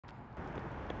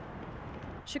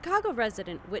Chicago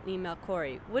resident Whitney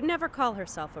Melcory would never call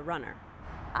herself a runner.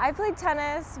 I played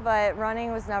tennis, but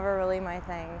running was never really my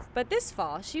thing. But this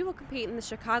fall, she will compete in the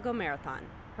Chicago Marathon,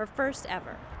 her first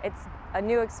ever. It's a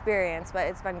new experience, but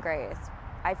it's been great.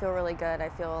 I feel really good. I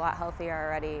feel a lot healthier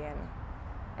already, and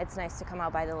it's nice to come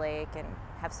out by the lake and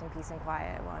have some peace and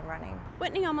quiet while I'm running.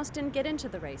 Whitney almost didn't get into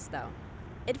the race, though.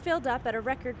 It filled up at a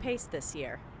record pace this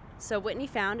year. So Whitney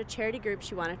found a charity group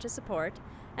she wanted to support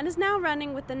and is now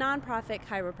running with the nonprofit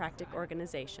chiropractic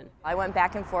organization. I went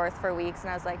back and forth for weeks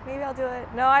and I was like, maybe I'll do it.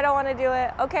 No, I don't want to do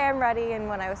it. Okay, I'm ready. And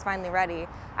when I was finally ready,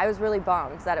 I was really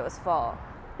bummed that it was full.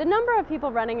 The number of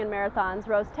people running in marathons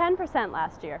rose 10%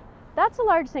 last year. That's the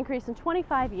largest increase in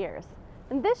 25 years.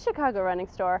 And this Chicago running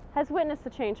store has witnessed the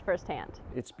change firsthand.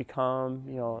 It's become,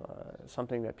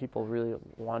 something that people really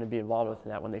want to be involved with,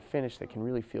 and that when they finish, they can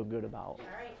really feel good about,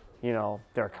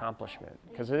 their accomplishment.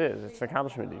 Because it's an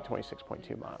accomplishment to do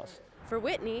 26.2 miles. For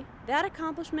Whitney, that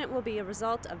accomplishment will be a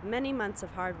result of many months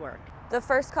of hard work. The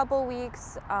first couple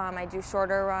weeks, I do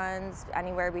shorter runs,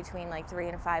 anywhere between like 3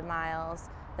 and 5 miles.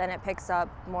 Then it picks up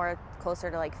more closer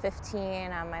to like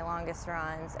 15 on my longest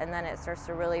runs, and then it starts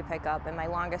to really pick up, and my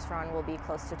longest run will be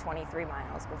close to 23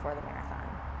 miles before the marathon.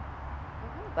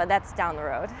 But that's down the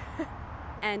road.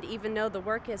 And even though the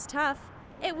work is tough,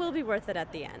 it will be worth it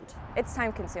at the end. It's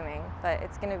time consuming, but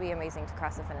it's going to be amazing to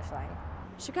cross the finish line.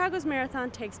 Chicago's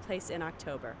marathon takes place in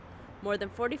October. More than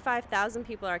 45,000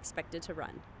 people are expected to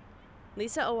run.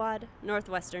 Lisa Owad,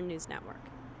 Northwestern News Network.